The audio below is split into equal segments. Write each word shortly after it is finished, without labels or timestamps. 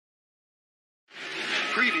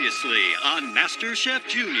Previously on MasterChef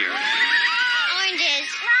Junior. Oranges.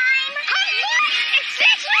 Lime. It's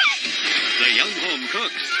citrus. The young home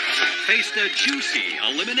cooks faced a juicy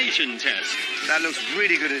elimination test. That looks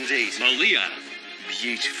really good indeed. Malia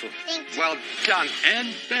Beautiful. Thank you. Well done.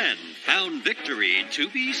 and Ben found victory to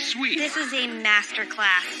be sweet. This is a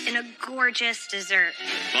masterclass in a gorgeous dessert.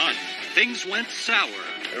 But things went sour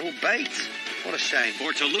They're all baked. What a shame.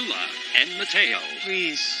 for Tallulah and Mateo.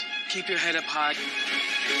 Please, keep your head up high.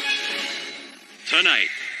 Tonight,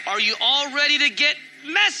 Are you all ready to get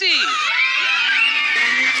messy?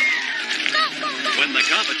 when the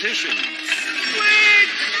competition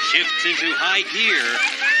shifts into high gear,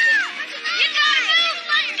 You gotta move.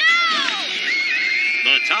 Let's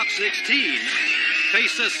go. the top 16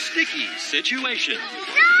 face a sticky situation.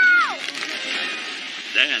 No.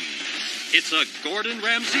 Then, it's a Gordon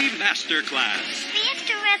Ramsay masterclass. We have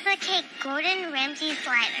to replicate Gordon Ramsay's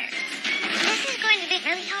sliders. This is going to be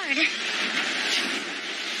really hard.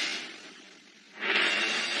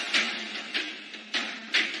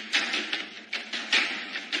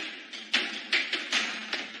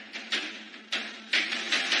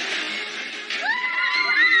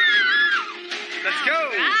 Let's go.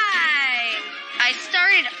 Right. I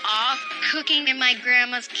started off cooking in my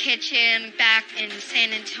grandma's kitchen back in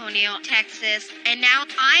San Antonio, Texas, and now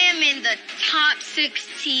I am in the top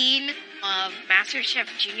 16 of MasterChef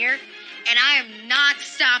Junior, and I am not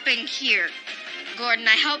stopping here. Gordon,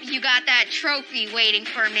 I hope you got that trophy waiting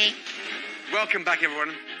for me. Welcome back,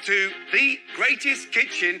 everyone, to the greatest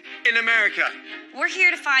kitchen in America. We're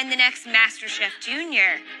here to find the next MasterChef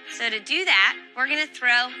Junior. So to do that, we're going to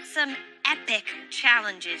throw some epic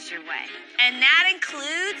challenges your way. And that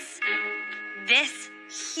includes this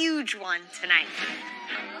huge one tonight.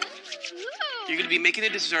 You're going to be making a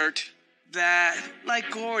dessert that,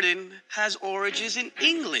 like Gordon, has origins in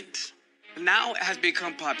England. Now it has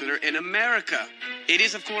become popular in America. It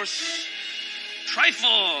is, of course,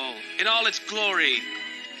 Trifle in all its glory.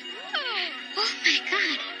 Oh my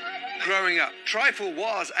God. Growing up, trifle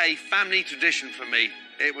was a family tradition for me.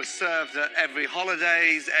 It was served at every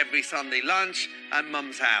holidays, every Sunday lunch at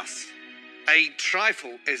Mum's house. A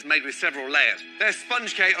trifle is made with several layers. There's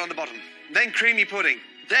sponge cake on the bottom, then creamy pudding,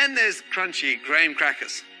 then there's crunchy graham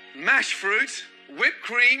crackers, mashed fruit, whipped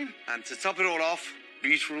cream, and to top it all off,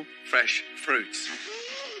 beautiful fresh fruits.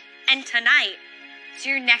 And tonight, it's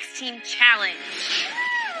your next team challenge.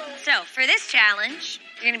 So for this challenge,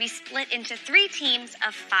 you're going to be split into 3 teams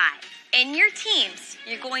of 5. In your teams,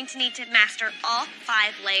 you're going to need to master all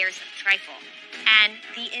 5 layers of trifle. And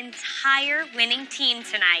the entire winning team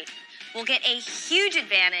tonight will get a huge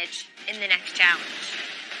advantage in the next challenge.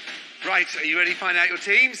 Right, are you ready to find out your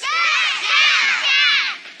teams?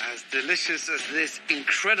 As delicious as this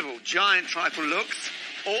incredible giant trifle looks,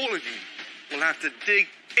 all of you will have to dig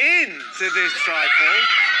into this trifle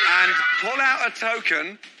and pull out a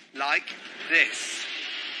token like this.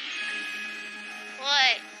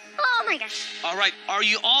 What? Oh my gosh. All right, are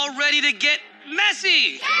you all ready to get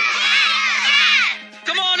messy?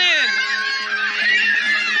 Come on in.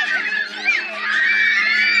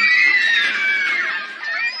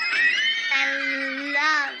 I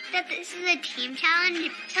love that this is a team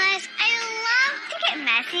challenge because I love to get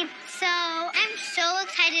messy. So I'm so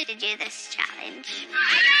excited to do this challenge.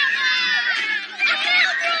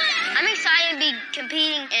 I'm excited to be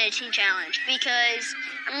competing in a team challenge because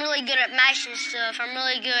I'm really good at mashing stuff. I'm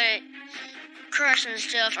really good at crushing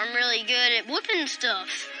stuff. I'm really good at whipping stuff.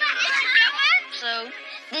 So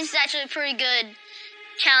this is actually a pretty good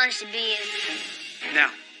challenge to be in. Now,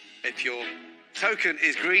 if your token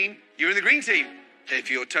is green, you're in the green team. If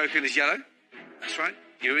your token is yellow, that's right,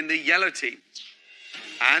 you're in the yellow team.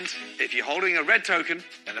 And if you're holding a red token,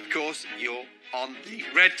 then of course you're on the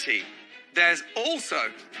red team. There's also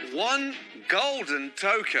 1 golden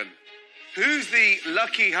token. Who's the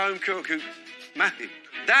lucky home cook who... Matthew,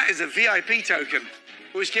 that is a VIP token,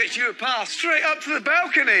 which gets you a pass straight up to the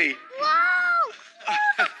balcony. Whoa!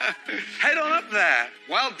 Head on up there.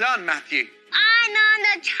 Well done, Matthew. I'm on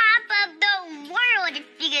the top of the world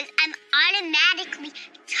because I'm automatically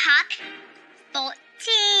top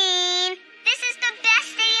 14. This is the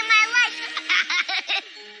best day of my life.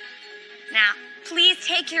 Now, please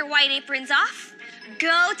take your white aprons off,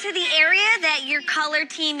 go to the area that your color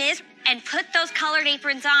team is, and put those colored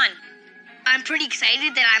aprons on. I'm pretty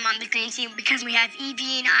excited that I'm on the green team because we have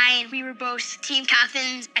Evie and I, and we were both team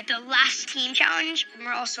captains at the last team challenge.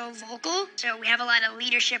 We're also vocal, so we have a lot of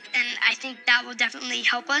leadership, and I think that will definitely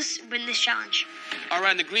help us win this challenge. All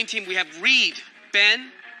right, in the green team, we have Reed,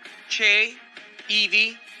 Ben, Che,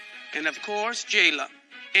 Evie, and of course, Jayla.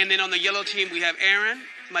 And then on the yellow team, we have Aaron,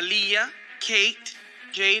 Malia, Kate,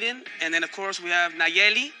 Jaden, and then, of course, we have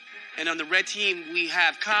Nayeli. And on the red team, we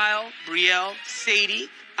have Kyle, Brielle, Sadie,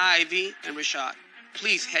 Ivy, and Rashad.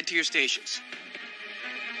 Please head to your stations.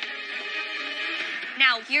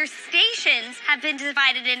 Now, your stations have been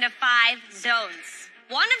divided into 5 zones.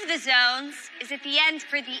 One of the zones is at the end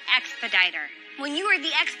for the expediter. When you are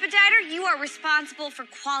the expediter, you are responsible for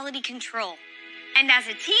quality control. And as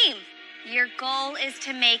a team, your goal is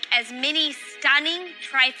to make as many stunning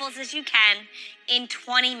trifles as you can in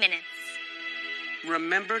 20 minutes.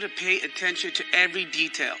 Remember to pay attention to every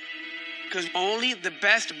detail, because only the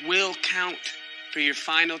best will count for your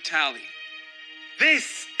final tally.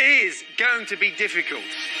 This is going to be difficult.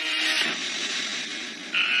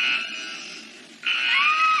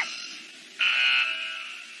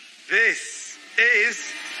 This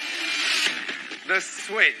is the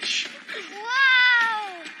switch.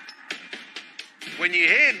 Whoa! When you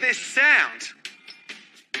hear this sound,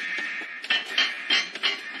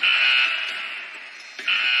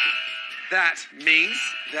 that means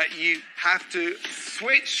that you have to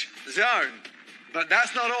switch zone. But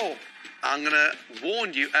that's not all. I'm going to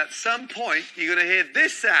warn you, at some point, you're going to hear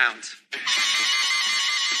this sound.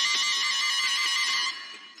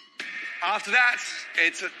 After that,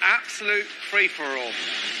 it's an absolute free-for-all.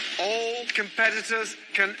 All competitors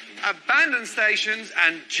can abandon stations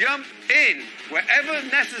and jump in wherever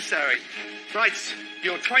necessary. Right,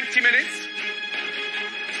 your 20 minutes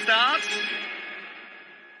starts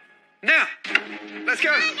now. Let's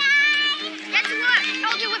go. Get to work.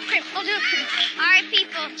 I'll do whipped cream. All right,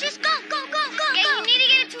 people. Just go. Yeah, you need to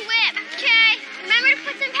get it to whip. Okay. Remember to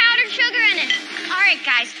put some powdered sugar in it. All right,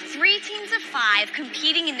 guys, 3 teams of 5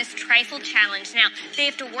 competing in this trifle challenge. Now, they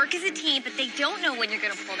have to work as a team, but they don't know when you're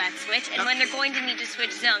going to pull that switch and when they're going to need to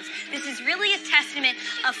switch zones. This is really a testament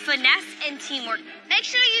of finesse and teamwork. Make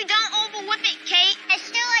sure you don't over whip it, Kate. It's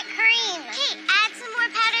still like cream. Kate, add some more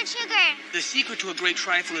powdered sugar. The secret to a great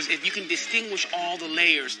trifle is if you can distinguish all the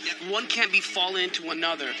layers. One can't be fallen into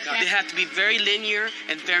another. They have to be very linear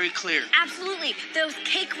and very clear. Absolutely. Those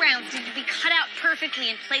cake rounds need to be cut out perfectly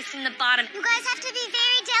and placed in the bottom. You guys have to be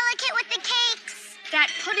very delicate with the cakes. That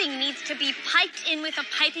pudding needs to be piped in with a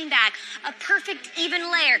piping bag, a perfect even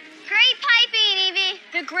layer. Great piping, Evie.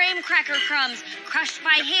 The graham cracker crumbs crushed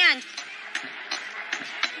by hand.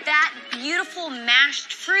 That beautiful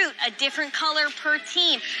mashed fruit, a different color per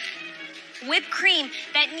team. Whipped cream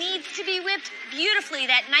that needs to be whipped beautifully,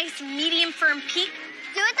 that nice medium firm peak.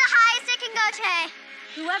 Do it the highest it can go, Tay.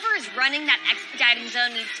 Whoever is running that expediting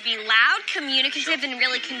zone needs to be loud, communicative, and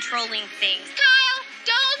really controlling things. Kyle,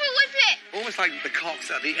 don't over-whip it. Almost like the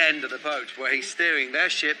cops at the end of the boat where he's steering their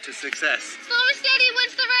ship to success. Slow and steady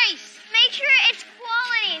wins the race. Make sure it's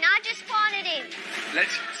quality, not just quantity.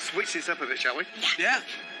 Let's switch this up a bit, shall we? Yeah.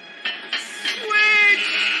 Switch!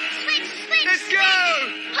 Switch. Let's go!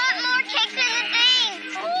 Put more cakes in the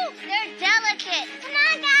things. Ooh, they're delicate. Come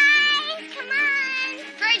on, guys. Come on.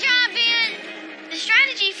 Great job, Ben. The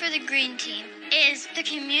strategy for the green team is to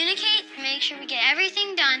communicate, make sure we get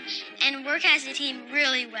everything done, and work as a team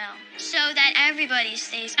really well so that everybody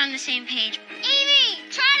stays on the same page. Evie,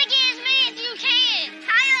 try to get as many as you can.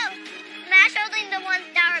 Kyle, smash only the ones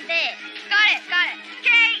that are big. Got it.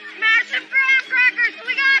 Okay, smash some graham crackers.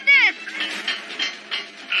 We got this.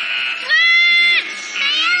 Switch!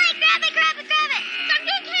 Nayeli, grab it. Some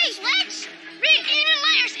good cake. Switch. Read, even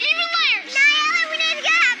layers. Nayeli, we need to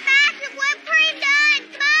get a batch of whipped cream done.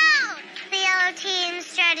 Come on. The yellow team's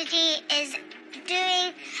strategy is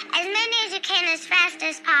doing as many as you can as fast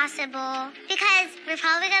as possible because we're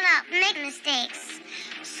probably gonna make mistakes.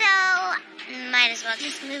 So, might as well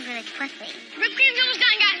just move really quickly. Whipped cream's almost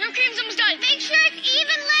done, guys. Whipped cream's almost done. Make sure it's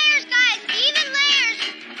even layers, guys. Even layers.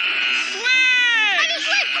 I just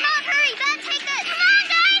switch. Come on, hurry. Ben, take this. Come on,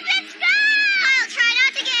 guys. Let's go. Kyle, try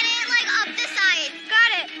not to get it, like, up the side.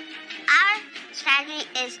 Got it. Our strategy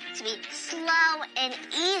is to be slow and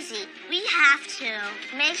easy. We have to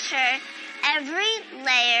make sure every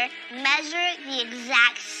layer measure the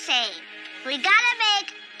exact same. We gotta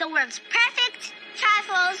make the world's perfect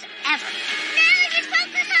trifles ever. Now just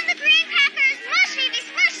focus on the green crackers. Smush, Evie,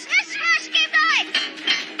 smush. Keep going.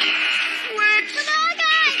 Switch! Come on,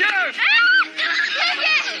 guys. Go!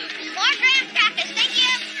 More graham crackers, thank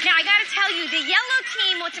you. Now, I gotta tell you, the yellow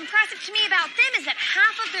team, what's impressive to me about them is that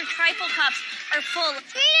half of their trifle cups are full.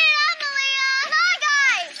 Speed it up, Malia. Come on,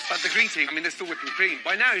 guys. But the green team, they're still whipping cream.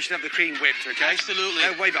 By now, you should have the cream whipped, okay? Absolutely.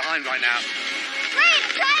 They're way behind right now. Wait,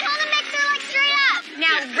 try to hold the mixer, like, straight up.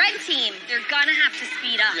 Now, red team, they're gonna have to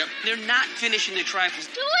speed up. Yep. They're not finishing the trifles.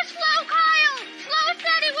 Do it slow, Kyle. Slow and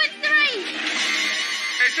steady with 3.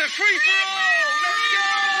 It's a free-for-all! Let's go!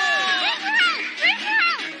 Free for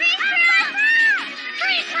all.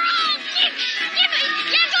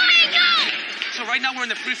 over in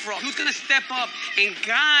the free-for-all? Who's going to step up and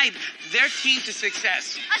guide their team to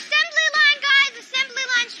success? Assembly line, guys. Assembly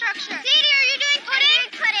line structure. Sadie, are you doing pudding?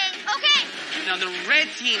 Pudding. Okay. Now, the red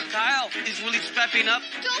team, Kyle, is really stepping up.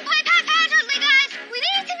 Don't pipe haphazardly, guys. We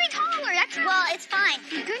need to be taller. Well, it's fine.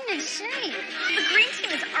 For goodness sake. The green team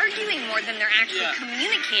is arguing more than they're actually Yeah.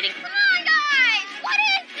 communicating. Come on, guys. What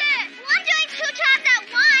is this? One doing two jobs at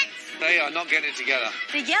once. They are not getting it together.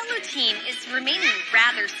 The yellow team is remaining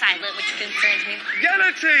rather silent, which concerns me.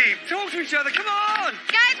 Yellow team, talk to each other. Come on.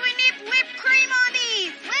 Guys, we need whipped cream on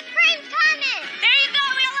these. Whipped cream's coming. There you go,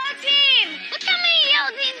 yellow team! Look how many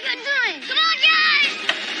yellow teams are doing. Come on, guys.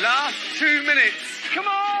 Last 2 minutes. Come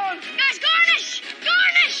on. Guys, garnish.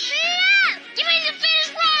 Garnish. Speed up. Give me the finish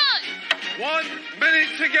line. 1 minute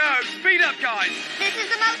to go. Speed up, guys. This is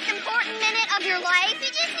the most important minute of your life. You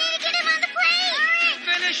just need to get him on the plate. Hurry.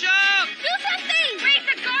 Finish up! Do something. Wait,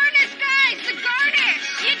 the garnish, guys. The garnish.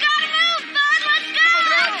 You gotta move, bud. Let's go. Let's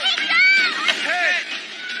go. 10,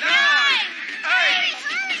 9, 8,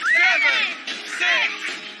 7, 6,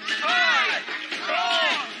 5, 4,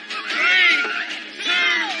 3, 2,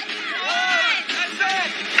 1. That's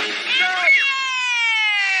it. Stop.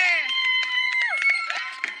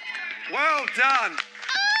 Well done.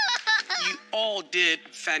 You all did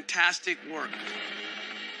fantastic work.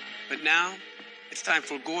 But now, it's time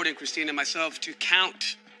for Gordon, Christine, and myself to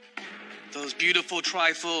count those beautiful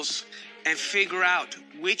trifles and figure out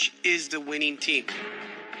which is the winning team.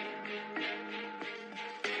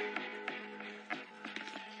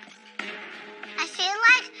 I feel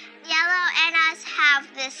like yellow and us have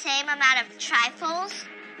the same amount of trifles.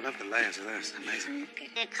 I love the layers of this. Amazing.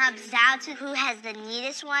 It comes down to who has the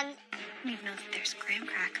neatest one. I don't even know if there's graham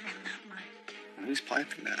cracker in that one. Who's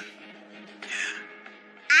piping that?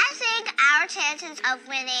 I think our chances of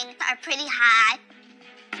winning are pretty high.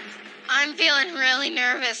 I'm feeling really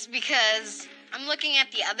nervous because I'm looking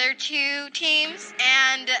at the other two teams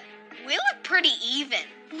and we look pretty even.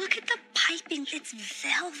 Look at the piping, it's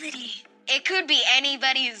velvety. It could be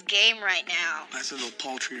anybody's game right now, That's a little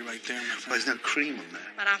paltry right there, my Well, friend. there's no cream on there.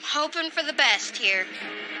 but I'm hoping for the best here.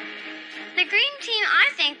 The green team, I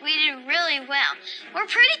think we did really well. We're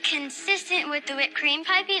pretty consistent with the whipped cream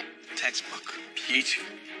piping. Textbook. Beautiful.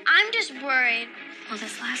 I'm just worried Well,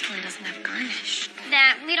 this last one doesn't have garnish.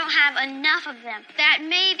 that we don't have enough of them. That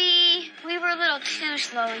maybe we were a little too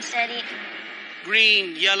slow and steady.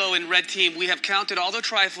 Green, yellow, and red team, we have counted all the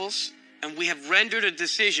trifles and we have rendered a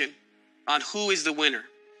decision on who is the winner.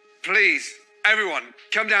 Please, everyone,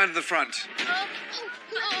 come down to the front.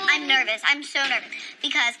 I'm nervous. I'm so nervous.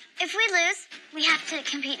 Because if we lose, we have to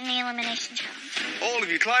compete in the elimination challenge. All of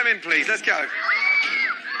you, climb in, please. Let's go.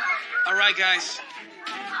 All right, guys.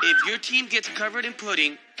 If your team gets covered in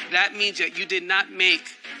pudding, that means that you did not make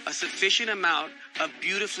a sufficient amount of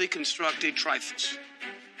beautifully constructed trifles.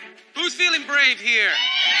 Who's feeling brave here?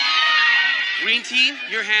 Green team,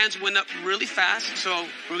 your hands went up really fast, so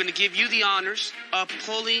we're going to give you the honors of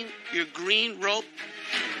pulling your green rope.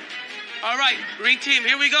 All right, green team,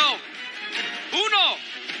 here we go. 1, 2,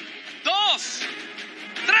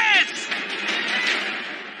 3.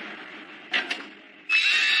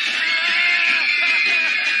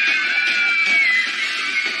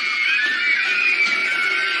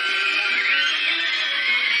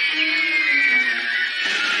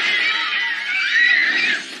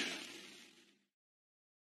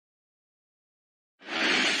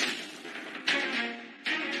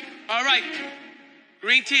 All right,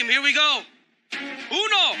 green team, here we go. 1,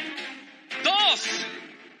 2,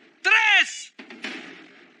 3.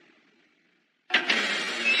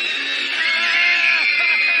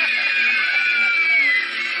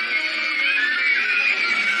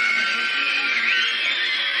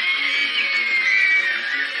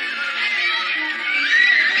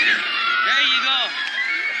 There you go.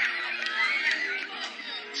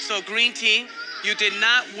 So, green team, you did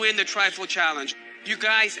not win the trifle challenge. You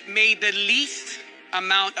guys made the least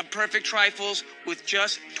amount of perfect trifles with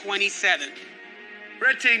just 27.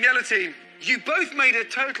 Red team, yellow team, you both made a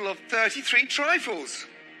total of 33 trifles.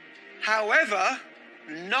 However,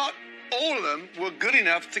 not all of them were good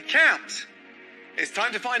enough to count. It's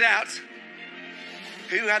time to find out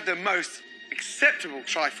who had the most acceptable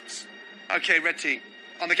trifles. Okay, red team,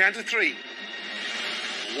 on the count of 3.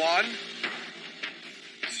 1,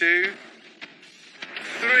 2,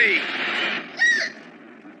 3.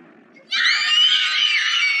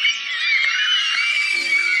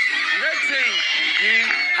 Red team, you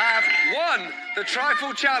have won the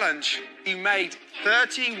trifle challenge. You made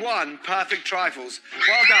 31 perfect trifles.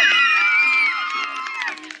 Well done.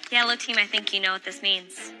 Yellow team, I think you know what this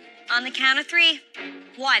means. On the count of 3.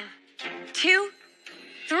 1, 2,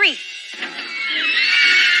 3.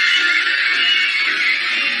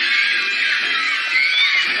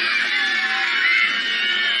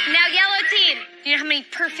 Now, yellow team, do you know how many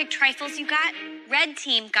perfect trifles you got? Red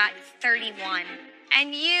team got 31.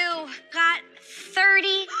 And you got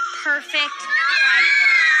 30 perfect trifles.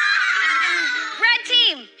 Red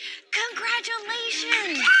team,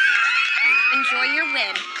 congratulations. Enjoy your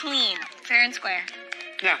win. Clean, fair and square.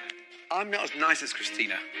 Now, I'm not as nice as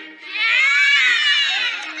Christina.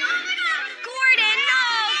 Gordon, no,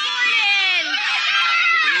 Gordon.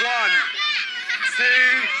 1, 2,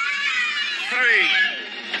 3.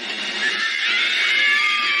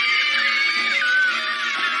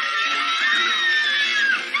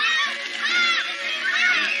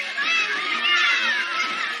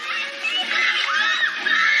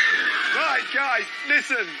 Right, guys,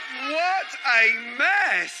 listen. What a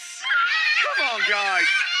mess. Come on, guys.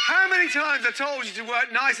 How many times I told you to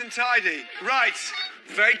work nice and tidy? Right,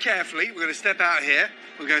 very carefully. We're going to step out here.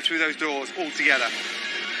 We'll go through those doors all together.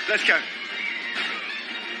 Let's go.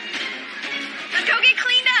 Let's go get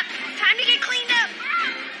cleaned up. Time to get cleaned up.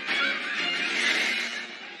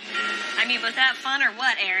 I mean, was that fun or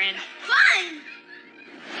what, Aaron? Fun!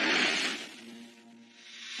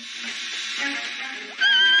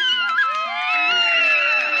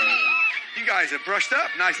 You guys are brushed up,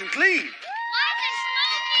 nice and clean.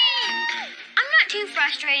 I'm not too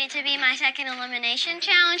frustrated to be my second elimination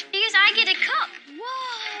challenge because I get to cook.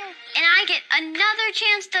 Whoa! And I get another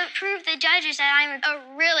chance to prove the judges that I'm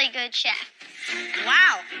a really good chef.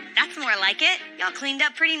 Wow, that's more like it. Y'all cleaned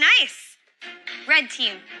up pretty nice. Red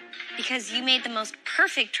team, because you made the most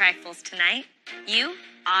perfect trifles tonight, you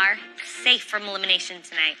are safe from elimination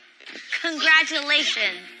tonight.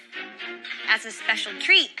 Congratulations. As a special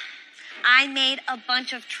treat, I made a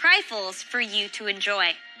bunch of trifles for you to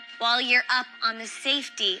enjoy while you're up on the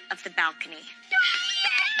safety of the balcony.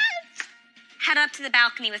 Yes! Head up to the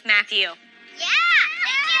balcony with Matthew. Yeah!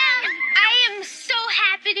 Thank you! I am so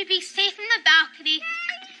happy to be safe in the balcony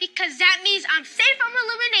because that means I'm safe from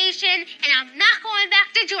elimination and I'm not going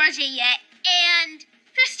back to Georgia yet. And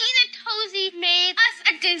Christina Tozy made us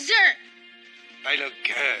a dessert. They look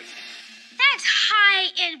good. That's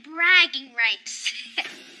high in bragging rights.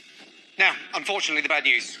 Now, unfortunately, the bad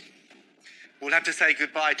news. We'll have to say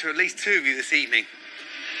goodbye to at least 2 of you this evening.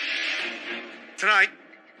 Tonight,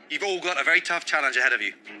 you've all got a very tough challenge ahead of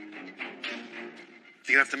you.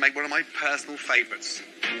 You're going to have to make one of my personal favourites.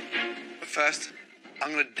 But first,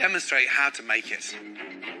 I'm going to demonstrate how to make it.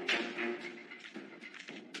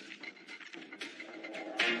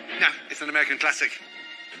 Now, it's an American classic.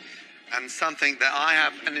 And something that I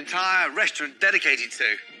have an entire restaurant dedicated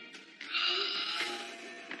to.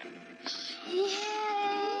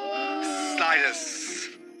 Sliders.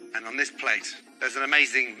 And on this plate, there's an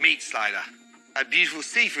amazing meat slider, a beautiful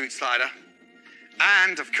seafood slider,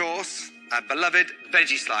 and, of course, a beloved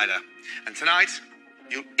veggie slider. And tonight,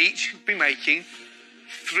 you'll each be making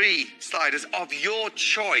 3 sliders of your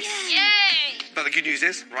choice. Yay! But the good news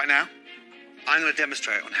is, right now, I'm going to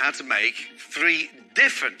demonstrate on how to make 3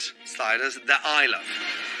 different sliders that I love.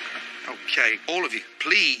 Okay, all of you,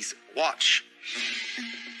 please watch.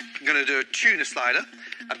 I'm going to do a tuna slider,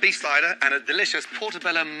 a beef slider, and a delicious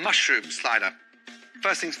portobello mushroom slider.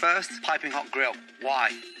 First things first, piping hot grill.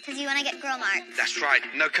 Why? Because you want to get grill marks. That's right.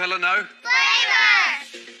 No colour, no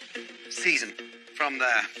Flavor! season. From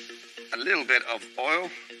there, a little bit of oil,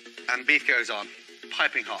 and beef goes on,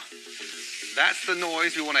 piping hot. That's the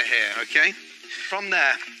noise we want to hear, okay? From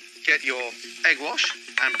there, get your egg wash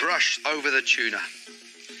and brush over the tuna.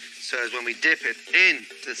 So as when we dip it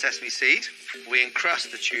into the sesame seed, we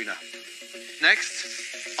encrust the tuna.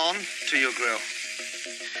 Next, on to your grill.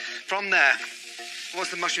 From there,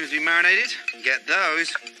 once the mushrooms have been marinated, get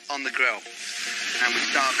those on the grill. And we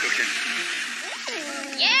start cooking.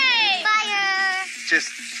 Yay! Fire!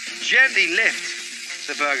 Just gently lift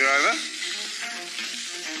the burger over.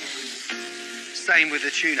 Same with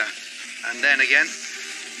the tuna. And then again.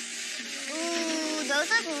 Ooh, those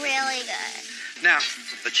look really good. Now,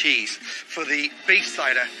 the cheese. For the beef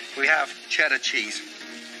slider, we have cheddar cheese.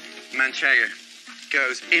 Manchego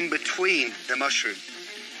goes in between the mushroom.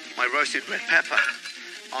 My roasted red pepper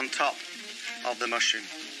on top of the mushroom.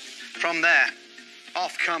 From there,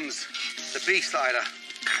 off comes the beef slider,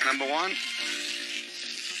 number 1,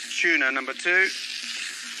 tuna, number 2,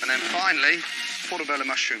 and then finally, portobello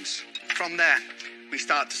mushrooms. From there, we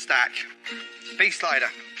start to stack. Beef slider,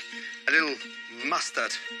 a little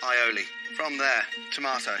mustard aioli. From there,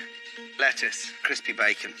 tomato, lettuce, crispy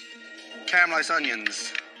bacon, caramelized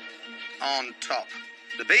onions on top.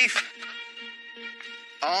 The beef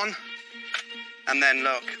on, and then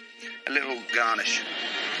look, a little garnish.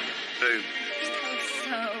 Boom.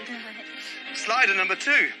 Slider number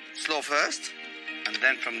 2. Slaw first, and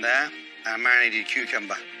then from there, our marinated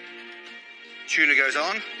cucumber. Tuna goes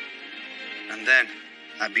on, and then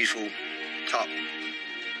our beautiful top. Yum.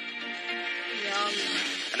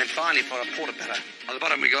 And then finally, for our portobello, on the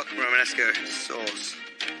bottom we got Romanesco sauce.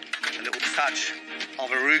 A little touch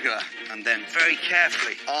of arugula, and then very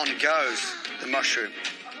carefully on goes the mushroom.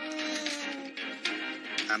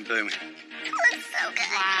 And boom. It looks so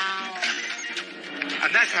good. Wow.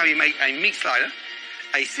 And that's how you make a meat slider,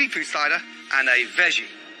 a seafood slider, and a veggie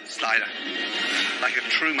slider. Like a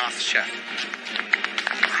true MasterChef.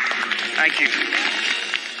 Thank you.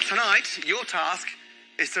 Tonight, your task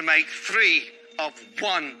is to make 3 of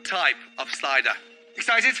one type of slider.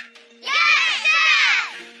 Excited? Yes,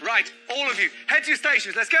 Dad! Right, all of you, head to your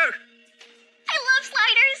stations. Let's go. I love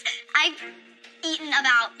sliders. I've eaten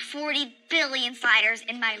about 40 billion sliders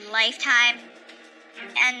in my lifetime.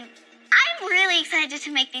 And I'm really excited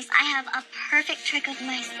to make these. I have a perfect trick up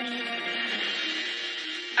my sleeve.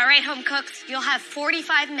 All right, home cooks, you'll have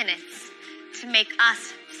 45 minutes to make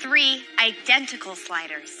us 3 identical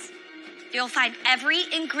sliders. You'll find every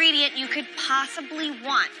ingredient you could possibly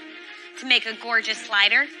want to make a gorgeous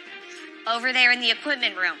slider over there in the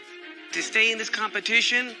equipment room. To stay in this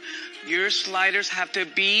competition, your sliders have to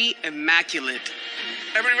be immaculate.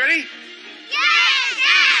 Everybody ready? Yes,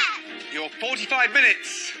 Dad! Your 45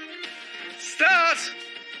 minutes. Start.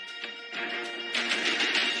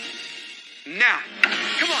 Now.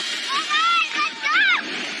 Come on. All right, let's go!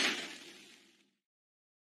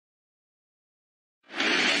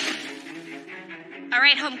 All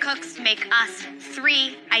right, home cooks, make us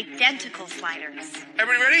 3 identical sliders.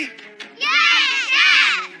 Everybody ready? Yes,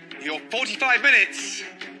 Dad! Your 45 minutes.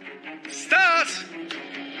 Start.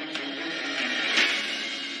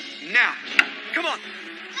 Now. Come on. Come on,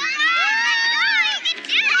 let's go! You can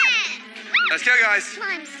do it! Let's go, guys.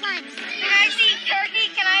 Slime. Can I see turkey?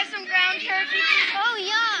 Can I have some ground turkey? Oh,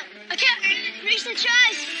 yeah. I can't reach the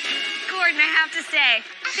chest. Gordon, I have to say,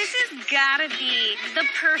 this has gotta be the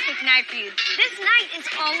perfect night for you. This night is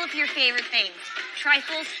all of your favorite things.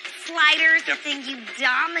 Trifles, sliders, the Yep. thing you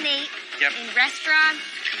dominate Yep. in restaurants.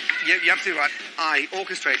 You're absolutely right. I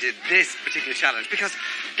orchestrated this particular challenge because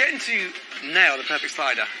getting to nail the perfect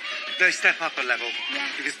slider, they step up a level. Yeah.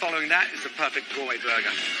 Because following that is the perfect gourmet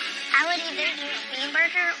burger. I would either do bean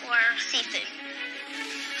burger or seafood.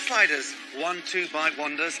 Sliders, 1-2 bite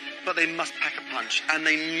wonders, but they must pack a punch and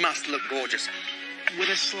they must look gorgeous. With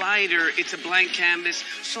a slider, it's a blank canvas,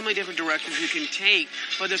 so many different directions you can take,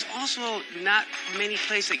 but there's also not many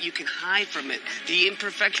places that you can hide from it. The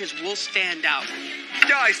imperfections will stand out.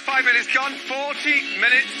 Guys, 5 minutes gone, 40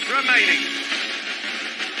 minutes remaining.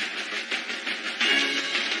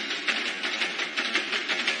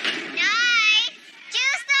 Nice!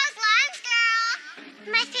 Juice those limes, girl!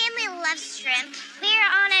 My family loves shrimp.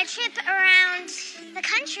 We're on a trip around the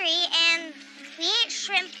country and we eat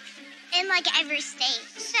shrimp in like every state.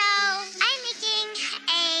 So I'm making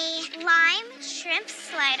a lime shrimp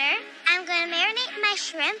slider. I'm going to marinate my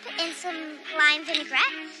shrimp in some lime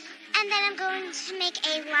vinaigrette. And then I'm going to make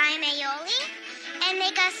a lime aioli and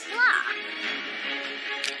make a slaw.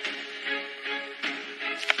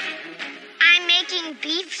 I'm making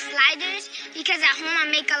beef sliders because at home I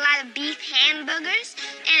make a lot of beef hamburgers.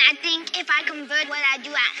 And I think if I convert what I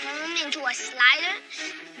do at home into a slider,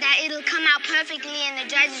 that it'll come out perfectly and the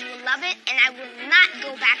judges will love it. And I will not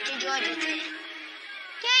go back to Georgia today.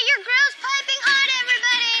 Get your grills piping hot,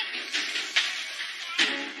 everybody!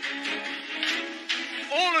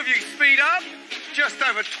 All of you speed up. Just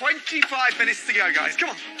over 25 minutes to go, guys. Come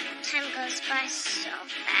on. Time goes by so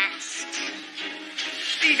fast.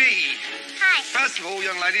 Evie. Hi. First of all,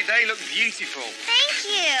 young lady, they look beautiful. Thank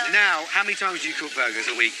you. Now, how many times do you cook burgers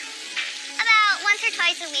a week? About once or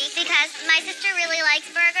twice a week because my sister really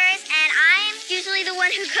likes burgers and I'm usually the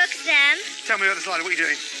one who cooks them. Tell me about the slider. What are you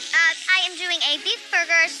doing? I am doing a beef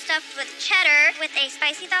burger stuffed with cheddar with a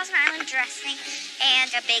spicy Thousand Island dressing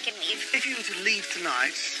and a bacon weave. If you were to leave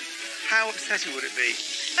tonight, how upsetting would it be?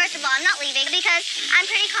 First of all, I'm not leaving because I'm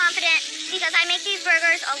pretty confident because I make these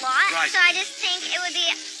burgers a lot. Right. So I just think it would be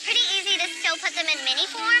pretty easy to still put them in mini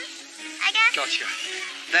form, I guess. Gotcha.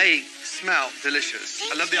 They smell delicious.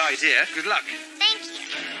 I Thank love the you. idea. Good luck. Thank you.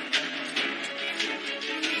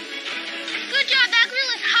 Good job. That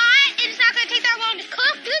grill is hot. It's not going to take that long to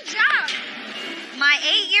cook. Good job. My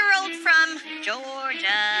 8-year-old from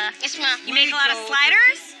Georgia. Yes, Mom. You make a lot of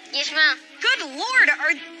sliders? Yes, Mom. Good Lord,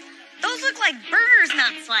 those look like burgers,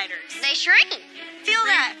 not sliders. They shrink. Feel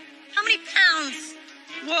that. How many pounds?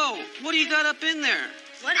 Whoa, what do you got up in there?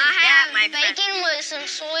 What is I that, have my my friend. bacon with some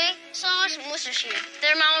soy sauce and Worcestershire.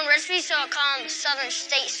 They're my own recipe, so I call them Southern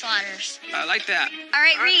State sliders. I like that. All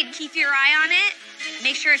right, Reed, keep your eye on it.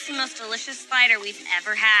 Make sure it's the most delicious slider we've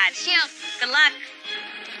ever had. Yeah. Good luck.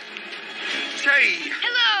 Jay,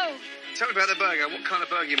 Hello. tell me about the burger. What kind of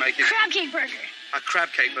burger are you making? Crab cake burger. A crab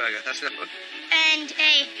cake burger. That's it. And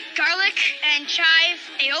a garlic and chive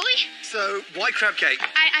aioli. So, why crab cake?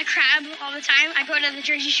 I crab all the time. I go to the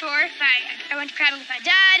Jersey Shore. I went to crabbing with my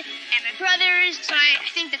dad and my brothers. So I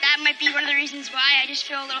think that might be one of the reasons why I just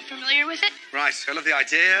feel a little familiar with it. Right, I love the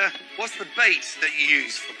idea. What's the bait that you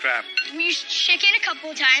use for crab? We used chicken a couple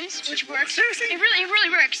of times, which works. Seriously? It really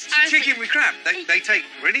works. Honestly. Chicken with crab. They take,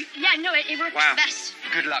 really? Yeah, no, it works Wow. best.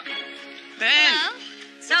 Good luck. Ben. Hello?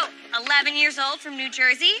 So, 11 years old from New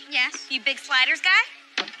Jersey. Yes. You big sliders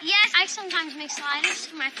guy? Yes, I sometimes make sliders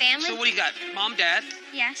for my family. So what do you got? Mom, dad,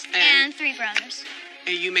 Yes, And- and 3 brothers.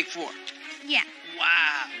 and you make 4. Yeah.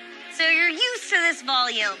 Wow. So you're used to this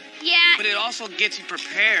volume. Yeah. But it also gets you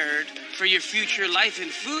prepared for your future life in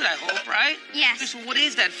food, I hope, right? Yes. So what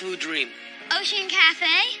is that food dream? Ocean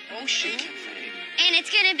Cafe, Ocean Cafe. and it's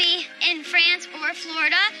gonna be in France or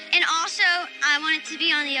Florida. And also, I want it to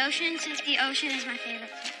be on the ocean since the ocean is my favorite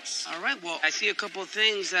place. All right, well, I see a couple of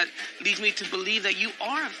things that leads me to believe that you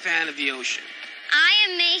are a fan of the ocean. I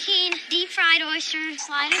am making deep fried oyster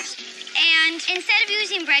sliders, and instead of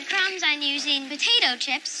using breadcrumbs, I'm using potato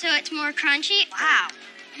chips, so it's more crunchy. Wow.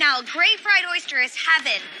 Now, a great fried oyster is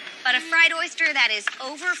heaven, but a fried oyster that is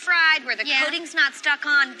over-fried, where the Yeah. coating's not stuck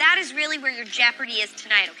on, that is really where your jeopardy is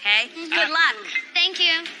tonight, okay? Mm-hmm. Good luck. Thank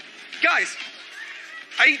you. Guys,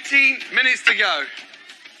 18 minutes to go.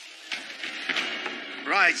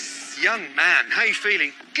 Right, young man, how are you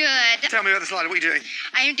feeling? Good. Tell me about the slider. What are you doing?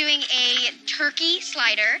 I am doing a turkey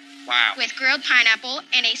slider Wow. with grilled pineapple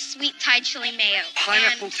and a sweet Thai chili mayo.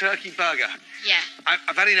 Pineapple And, turkey burger. yeah.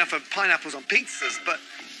 I've had enough of pineapples on pizzas, but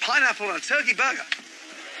pineapple on a turkey burger?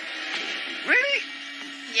 Really?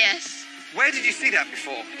 Yes. Where did you see that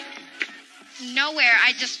before? Nowhere.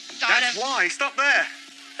 I just thought That's of. why. Stop there.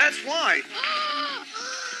 That's why.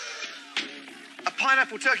 A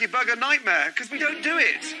pineapple turkey burger nightmare, because we don't do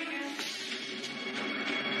it.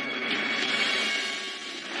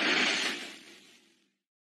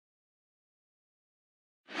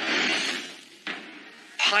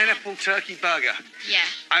 Pineapple turkey burger. Yeah.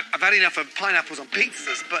 I've had enough of pineapples on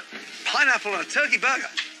pizzas, but pineapple on a turkey burger?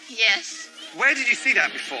 Yes. Where did you see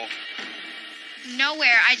that before?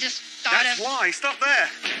 Nowhere. I just thought That's of. why. Stop there.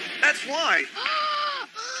 That's why.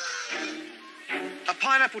 A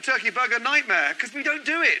pineapple turkey burger nightmare, because we don't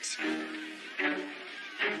do it.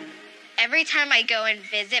 Every time I go and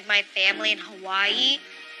visit my family in Hawaii,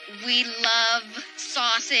 we love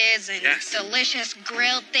sauces and Yes. delicious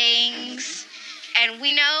grilled things. And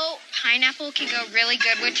we know pineapple can go really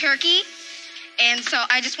good with turkey. And so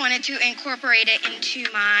I just wanted to incorporate it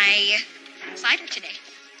into my slider today.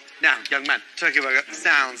 Now, young man, turkey burger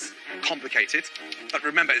sounds complicated, but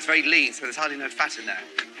remember, it's very lean, so there's hardly no fat in there.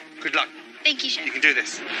 Good luck. Thank you, Chef. You can do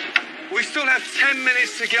this. We still have 10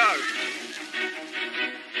 minutes to go.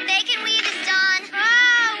 Bacon weave is done.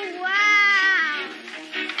 Oh, wow.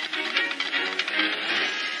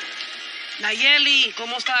 Nayeli,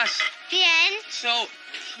 ¿cómo estás? Bien. So,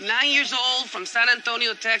 9 years old from San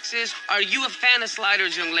Antonio, Texas. Are you a fan of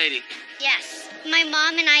sliders, young lady? Yes. My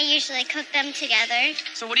mom and I usually cook them together.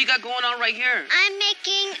 So what do you got going on right here? I'm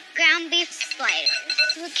making ground beef sliders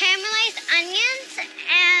with caramelized onions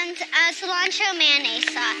and cilantro mayonnaise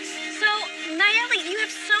sauce. So, Nayeli, you have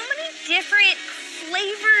so many different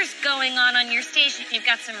flavors going on your station. You've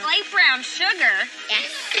got some light brown sugar, Yes.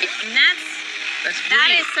 and That's that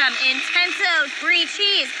green. is some intenso brie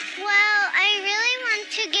cheese. Well, I really want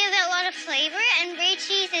to give it a lot of flavor, and brie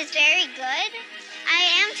cheese is very good. I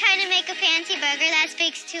am trying to make a fancy burger that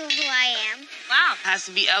speaks to who I am. Wow. Has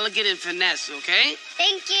to be elegant and finesse, okay?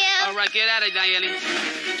 Thank you. All right, get at it, Nayeli.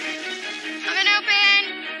 Oven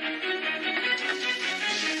open.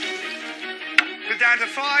 We're down to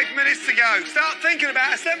 5 minutes to go. Start thinking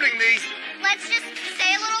about assembling these. Let's just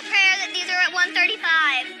say a little prayer that these are at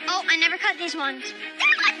 135. Oh, I never cut these ones.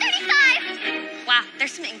 They're 135! Wow,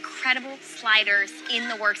 there's some incredible sliders in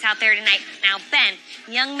the works out there tonight. Now, Ben,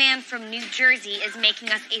 young man from New Jersey, is making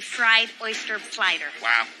us a fried oyster slider.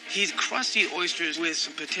 Wow. He's crusty oysters with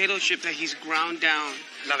some potato chip that he's ground down.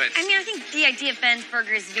 Love it. I mean, I think the idea of Ben's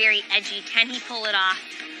burger is very edgy. Can he pull it off?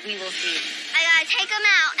 We will see. I gotta take them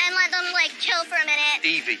out and let them, chill for a minute.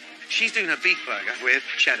 Evie, she's doing a beef burger with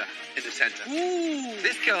cheddar in the center. Ooh.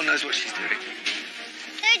 This girl knows what she's doing.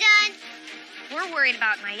 They're done. we're worried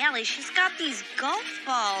about Nayeli. She's got these golf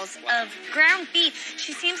balls of ground beef.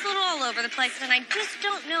 She seems a little all over the place, and I just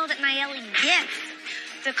don't know that Nayeli gets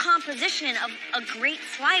the composition of a great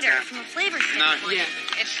slider from a flavor standpoint.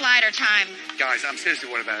 It's slider time. Guys, I'm seriously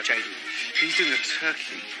worried about Jaden. He's doing a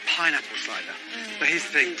turkey pineapple slider. But here's the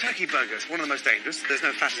thing, turkey burgers, one of the most dangerous. There's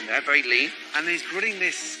no fat in there, very lean. And he's grilling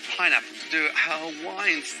this pineapple to do it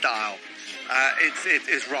Hawaiian style.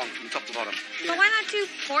 It's wrong from top to bottom. But why not do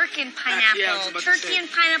pork and pineapple? Turkey and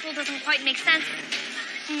pineapple doesn't quite make sense.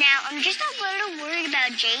 Now, I'm just a little worried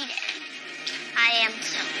about Jaden. I am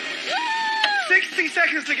so. 60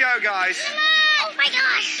 seconds to go, guys. Oh my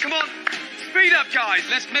gosh. Come on, speed up, guys.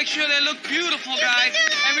 Let's make sure they look beautiful, guys.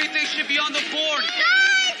 Everything should be on the board.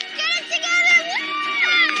 Guys, get it together. Woo!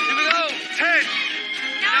 Here we go. 10,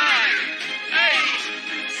 9, 8,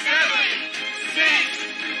 7, 6,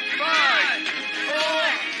 5, 4,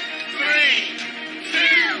 3, 2,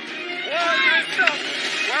 1. Good stuff.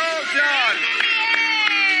 Well done.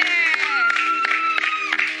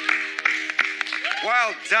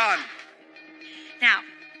 Well done. Now,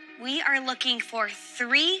 we are looking for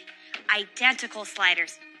 3 identical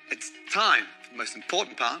sliders. It's time, for the most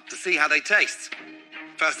important part, to see how they taste.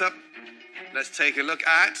 First up, let's take a look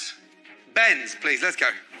at Ben's, please. Let's go.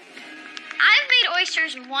 I've made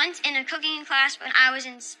oysters once in a cooking class when I was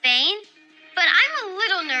in Spain, but I'm a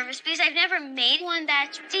little nervous because I've never made one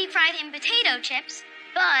that's deep fried in potato chips.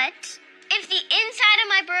 But if the inside of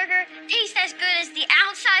my burger tastes as good as the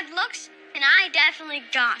outside looks, then I definitely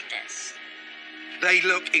got this. They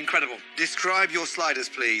look incredible. Describe your sliders,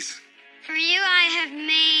 please. For you, I have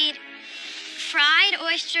made fried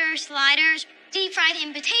oyster sliders, deep fried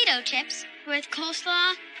in potato chips with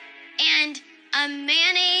coleslaw and a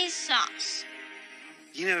mayonnaise sauce.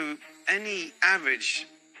 You know, any average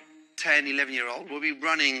 10, 11-year-old will be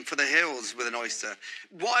running for the hills with an oyster.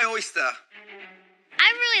 Why oyster?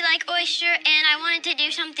 I really like oyster, and I wanted to do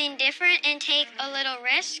something different and take a little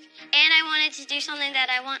risk. And I wanted to do something that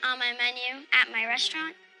I want on my menu at my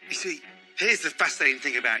restaurant. You see, here's the fascinating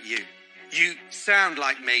thing about you. You sound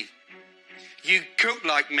like me. You cook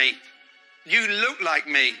like me. You look like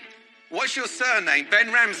me. What's your surname?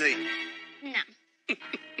 Ben Ramsey? No.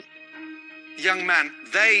 Young man,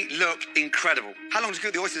 they look incredible. How long did you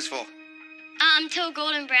cook the oysters for? Till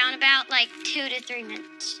golden brown, about like 2 to 3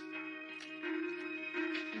 minutes.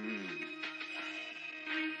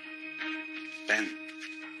 Ben,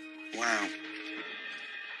 wow.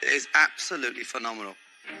 It is absolutely phenomenal.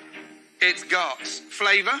 It's got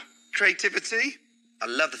flavour, creativity. I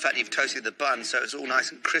love the fact you've toasted the bun so it's all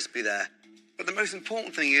nice and crispy there. But the most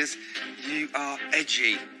important thing is you are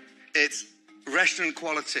edgy. It's restaurant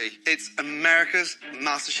quality. It's America's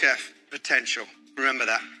MasterChef potential. Remember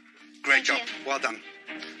that. Great job. Thank you. Well done.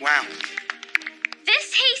 Wow.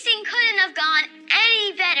 This tasting couldn't have gone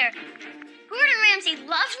any better. Gordon Ramsay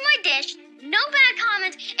loved my dish, no bad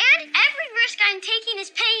comments, and every risk I'm taking is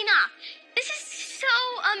paying off. This is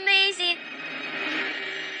so amazing.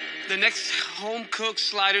 The next home-cooked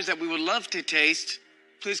sliders that we would love to taste,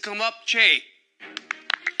 please come up, Che.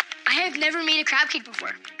 I have never made a crab cake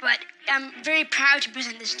before, but I'm very proud to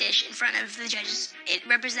present this dish in front of the judges. It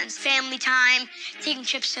represents family time, taking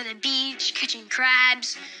trips to the beach, catching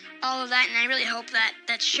crabs, all of that, and I really hope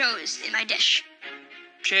that shows in my dish.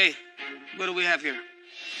 Che, what do we have here?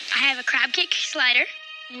 I have a crab cake slider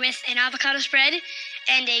with an avocado spread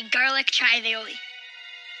and a garlic chive aioli.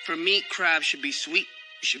 For me, crab should be sweet,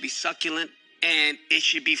 it should be succulent, and it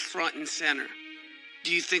should be front and center.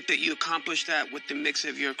 Do you think that you accomplished that with the mix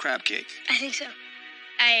of your crab cake? I think so.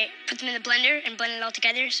 I put them in the blender and blend it all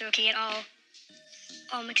together so it can get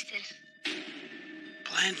all mixed in.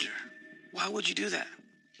 Blender? Why would you do that?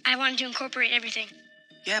 I wanted to incorporate everything.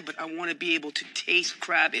 Yeah, but I want to be able to taste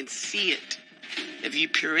crab and see it. If you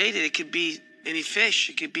pureed it, it could be any fish.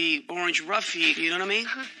 It could be orange roughy, you know what I mean?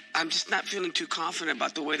 Uh-huh. I'm just not feeling too confident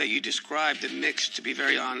about the way that you described the mix, to be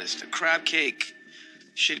very honest. A crab cake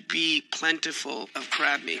should be plentiful of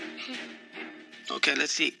crab meat. Okay,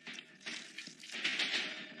 let's see.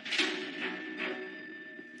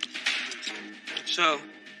 So,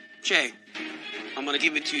 Che, I'm going to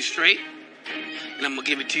give it to you straight, and I'm going to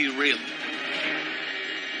give it to you real.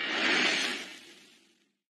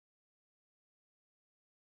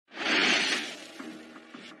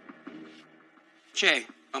 Che,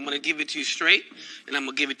 I'm going to give it to you straight, and I'm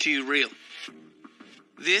going to give it to you real.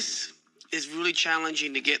 This is really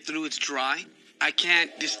challenging to get through. It's dry. I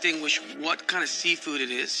can't distinguish what kind of seafood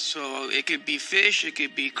it is. So it could be fish, it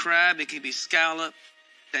could be crab, it could be scallop.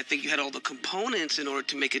 I think you had all the components in order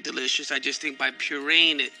to make it delicious. I just think by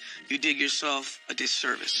pureeing it, you did yourself a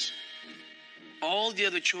disservice. all the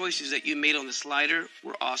other choices that you made on the slider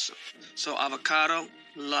were awesome. So avocado,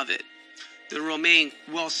 love it. The romaine,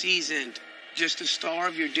 well seasoned. Just the star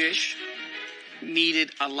of your dish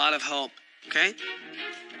needed a lot of help, okay?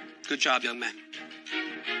 Good job, young man.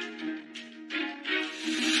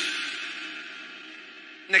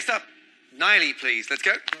 Next up, Niley, please. Let's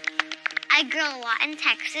go. I grew a lot in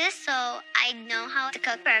Texas, so I know how to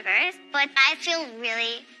cook burgers, but I feel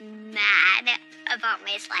really mad about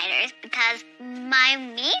my sliders because my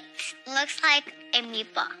meat looks like a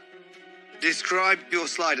meatball. Describe your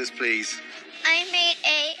sliders, please. I made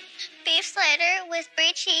a beef slider with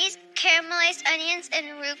brie cheese, caramelized onions, and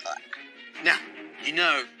arugula. Now, you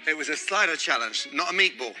know it was a slider challenge, not a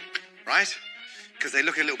meatball, right? Because they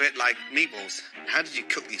look a little bit like meatballs. How did you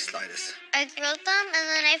cook these sliders? I grilled them and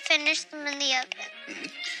then I finished them in the oven.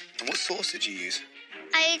 Mm-hmm. And what sauce did you use?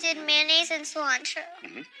 I did mayonnaise and cilantro.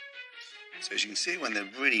 Mm-hmm. So as you can see, when they're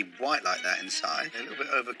really white like that inside, they're a little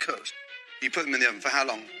bit overcooked. You put them in the oven for how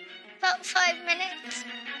long? About 5 minutes.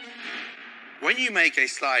 When you make a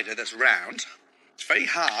slider that's round, it's very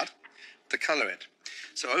hard to colour it.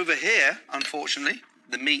 So over here, unfortunately,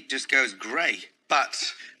 the meat just goes grey.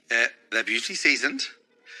 But they're beautifully seasoned.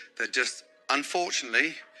 They're just,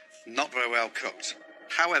 unfortunately, not very well cooked.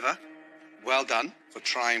 However, well done for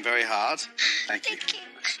trying very hard. Thank you. Thank you.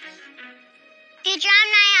 Good job,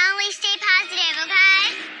 Naya. Always stay positive,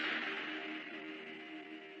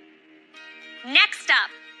 okay? Next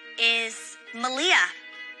up is Malia.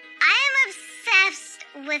 I am obsessed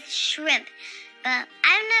with shrimp, but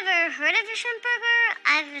I've never heard of a shrimp burger.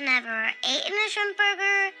 I've never eaten a shrimp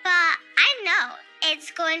burger, but I know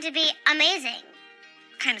it's going to be amazing.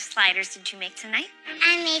 What kind of sliders did you make tonight?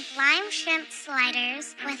 I made lime shrimp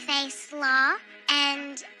sliders with a slaw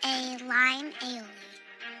and a lime aioli.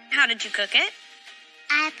 How did you cook it?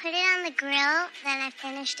 I put it on the grill, then I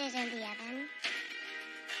finished it in the oven.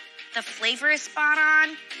 The flavor is spot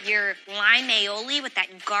on. Your lime aioli with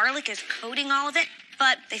that garlic is coating all of it,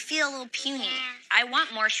 but they feel a little puny. Yeah. I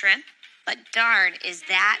want more shrimp, but darn, is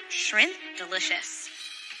that shrimp delicious.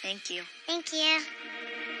 Thank you. Thank you.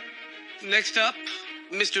 Next up,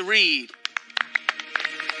 Mr. Reed.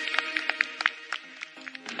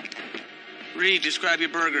 Reed, describe your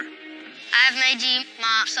burger. I've made you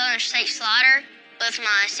my southern steak slider with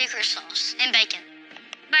my secret sauce and bacon.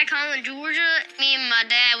 Back home in Georgia, me and my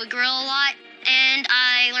dad would grill a lot, and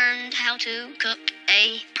I learned how to cook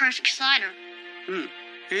a perfect slider.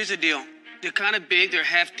 Here's the deal. They're kind of big, they're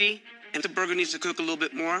hefty, and the burger needs to cook a little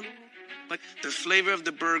bit more. But the flavor of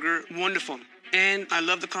the burger, wonderful. And I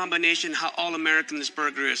love the combination, how all-American this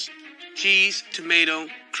burger is. Cheese, tomato,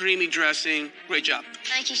 creamy dressing. Great job.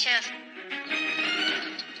 Thank you, Chef.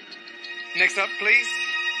 Next up, please.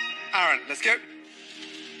 Aaron, let's go.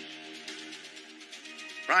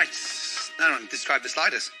 Right. Aaron, describe the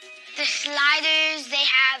sliders. The sliders, they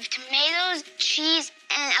have tomatoes, cheese,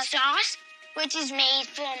 and a sauce, which is made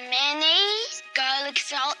from mayonnaise, garlic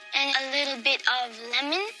salt, and a little bit of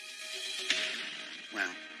lemon. Wow.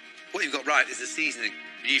 What you've got right is the seasoning.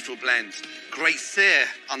 Beautiful blend. Great sear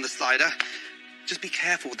on the slider. Just be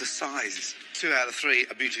careful with the size. 2 out of 3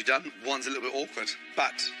 are beautifully done. One's a little bit awkward,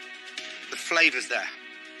 but the flavour's there.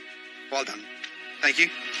 Well done. Thank you.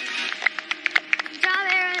 Good job,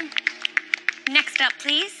 Aaron. Next up,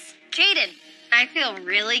 please, Jaden. I feel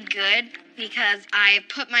really good because I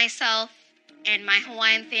put myself and my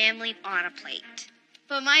Hawaiian family on a plate.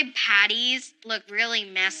 But my patties look really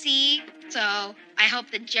messy, so I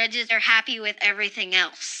hope the judges are happy with everything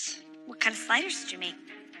else. What kind of sliders did you make?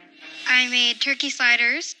 I made turkey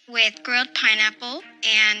sliders with grilled pineapple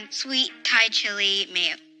and sweet Thai chili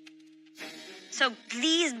mayo. So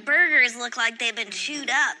these burgers look like they've been chewed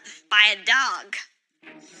up by a dog.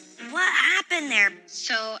 What happened there?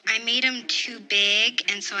 So I made them too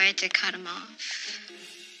big, and so I had to cut them off.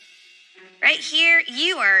 Right here,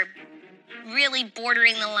 you are really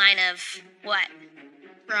bordering the line of what?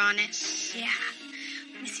 Rawness. Yeah.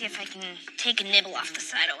 Let me see if I can take a nibble off the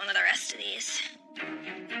side of one of the rest of these.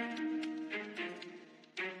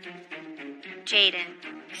 Jaden,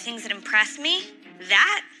 things that impress me,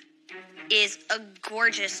 that is a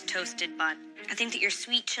gorgeous toasted bun. I think that your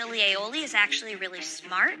sweet chili aioli is actually really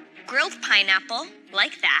smart. Grilled pineapple,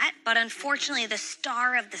 like that, but unfortunately the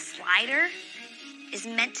star of the slider is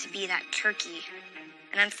meant to be that turkey.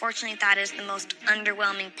 And unfortunately that is the most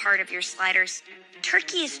underwhelming part of your sliders.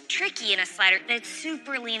 Turkey is tricky in a slider. It's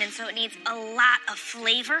super lean, and so it needs a lot of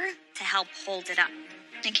flavor to help hold it up.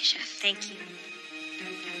 Thank you, Chef. Thank you.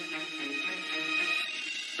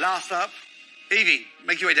 Last up, Evie,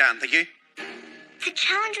 make your way down. Thank you. The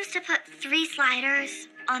challenge was to put 3 sliders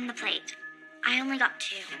on the plate. I only got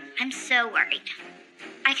 2. I'm so worried.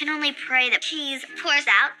 I can only pray that cheese pours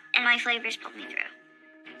out and my flavors pull me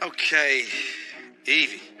through. Okay,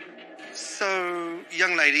 Evie. So,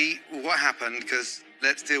 young lady, what happened? Because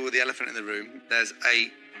let's deal with the elephant in the room. There's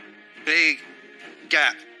a big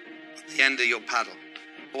gap at the end of your paddle.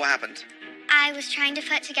 What happened? I was trying to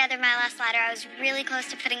put together my last slider. I was really close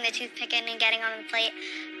to putting the toothpick in and getting on the plate,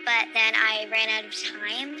 but then I ran out of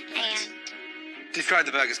time and... Describe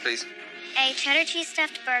the burgers, please. A cheddar cheese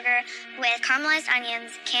stuffed burger with caramelized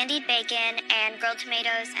onions, candied bacon, and grilled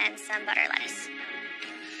tomatoes and some butter lettuce.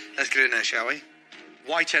 Let's get in there, shall we?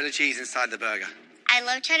 Why cheddar cheese inside the burger? I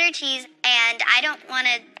love cheddar cheese, and I don't want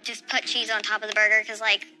to just put cheese on top of the burger because,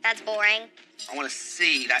 like, that's boring. I want to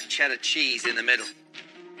see that cheddar cheese in the middle.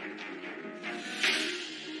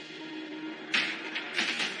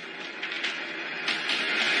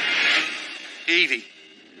 Evie.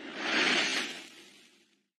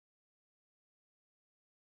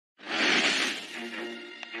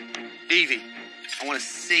 Evie, I want to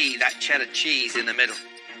see that cheddar cheese in the middle.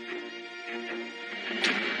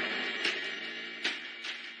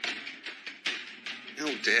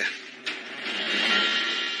 Oh dear.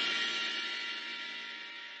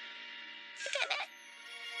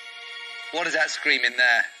 What does that scream in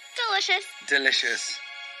there? Delicious. Delicious.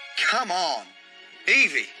 Come on.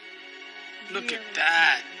 Evie. Look at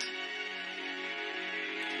that.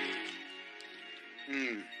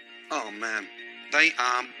 Oh, man. They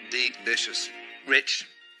are delicious. Rich,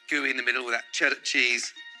 gooey in the middle with that cheddar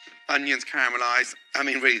cheese, onions caramelized. I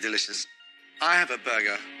mean, really delicious. I have a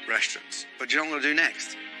burger restaurant, but do you know what I'm going to do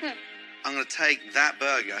next? I'm going to take that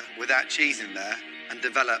burger with that cheese in there and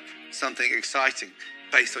develop something exciting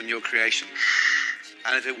based on your creation.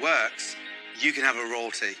 And if it works, you can have a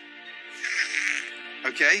royalty.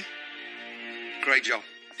 Okay? Great job.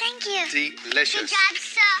 Thank you. Delicious. Good job,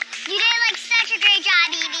 so. You did, like, such a great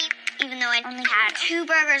job, Evie. Even though I only had 2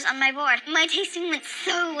 burgers on my board, my tasting went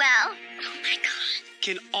so well. Oh, my God.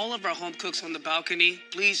 Can all of our home cooks on the balcony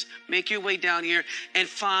please make your way down here and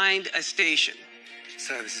find a station?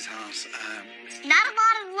 Services house. Not a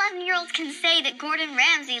lot of 11-year-olds can say that Gordon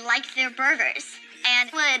Ramsay liked their burgers and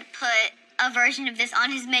would put a version of this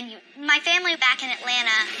on his menu. My family back in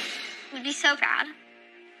Atlanta would be so proud.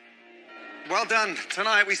 Well done.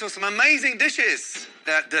 Tonight we saw some amazing dishes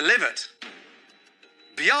that delivered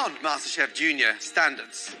beyond MasterChef Junior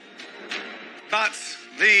standards. But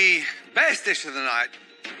the best dish of the night,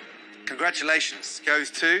 congratulations,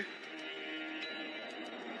 goes to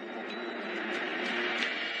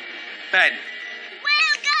Ben.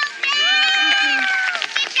 Well done, Ben!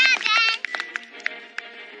 Good job, Ben!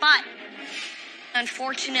 But,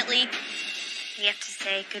 unfortunately, we have to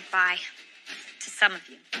say goodbye to some of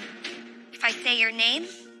you. If I say your name,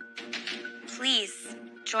 please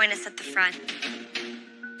join us at the front.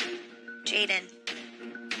 Jaden.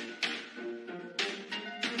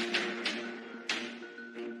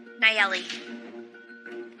 Nayeli.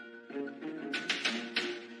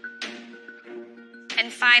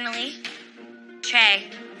 And finally, Che.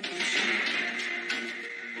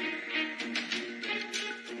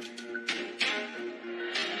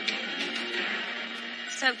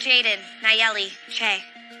 So Jaden, Nayeli, Che,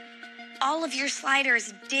 all of your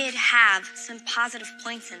sliders did have some positive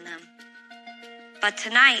points in them. But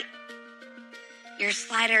tonight, your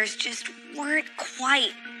sliders just weren't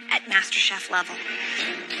quite at MasterChef level.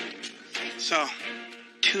 So,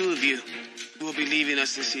 2 of you will be leaving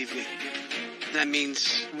us this evening. That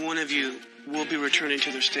means 1 of you will be returning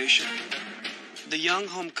to their station. The young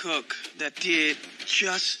home cook that did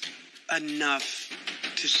just enough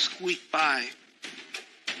to squeak by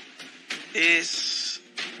is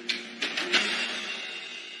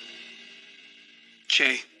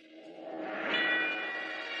Che.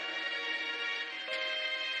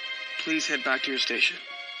 Please head back to your station.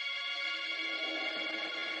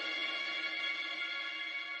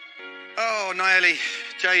 Oh, Nayeli,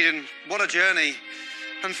 Jaden, what a journey.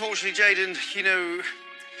 Unfortunately, Jaden, you know,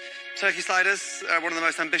 turkey sliders are one of the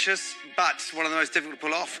most ambitious, but one of the most difficult to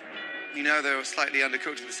pull off. You know, they were slightly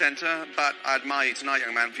undercooked in the center, but I admire you tonight,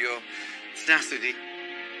 young man, for your tenacity.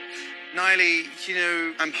 Nayeli, you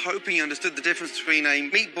know, I'm hoping you understood the difference between a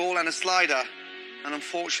meatball and a slider. And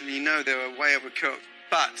unfortunately, you know, they were way overcooked.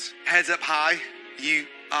 But heads up high, you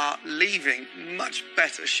are leaving much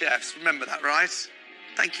better chefs. Remember that, right?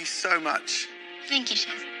 Thank you so much. Thank you,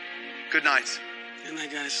 Chef. Good night. Good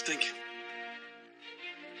night, guys. Thank you.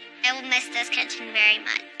 I will miss this kitchen very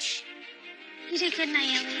much. You did good,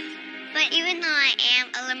 Nayeli. But even though I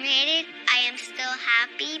am eliminated, I am still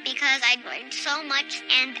happy because I learned so much,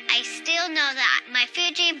 and I still know that my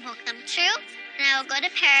food dream will come true, And I will go to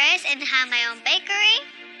Paris and have my own bakery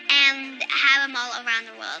and have them all around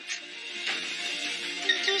the world.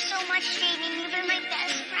 Thank you so much, Jaden. You've been my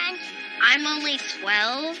best friend. I'm only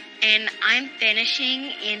 12, and I'm finishing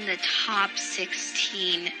in the top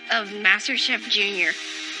 16 of MasterChef Junior.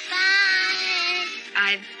 Bye.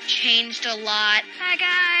 I've changed a lot. Bye,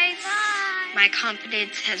 guys. Bye. My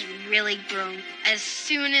confidence has really grown. As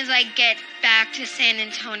soon as I get back to San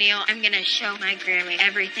Antonio, I'm going to show my grandma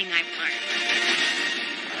everything I've learned.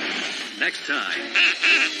 Next time.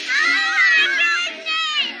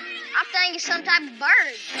 I think it's some type of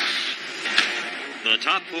bird. The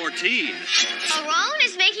top 14. Aaron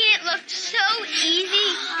is making it look so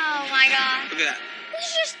easy. Oh, my God. Look at that. This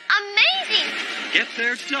is just amazing. Get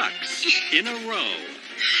their ducks in a row.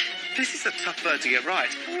 This is a tough bird to get right.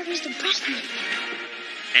 And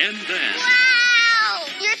then Wow.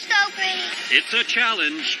 You're so pretty. it's a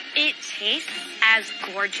challenge It tastes as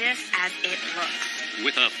gorgeous as it looks.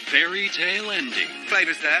 with a fairy tale ending.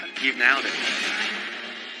 Flavor's there. You've nailed it.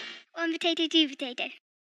 One potato, two potato.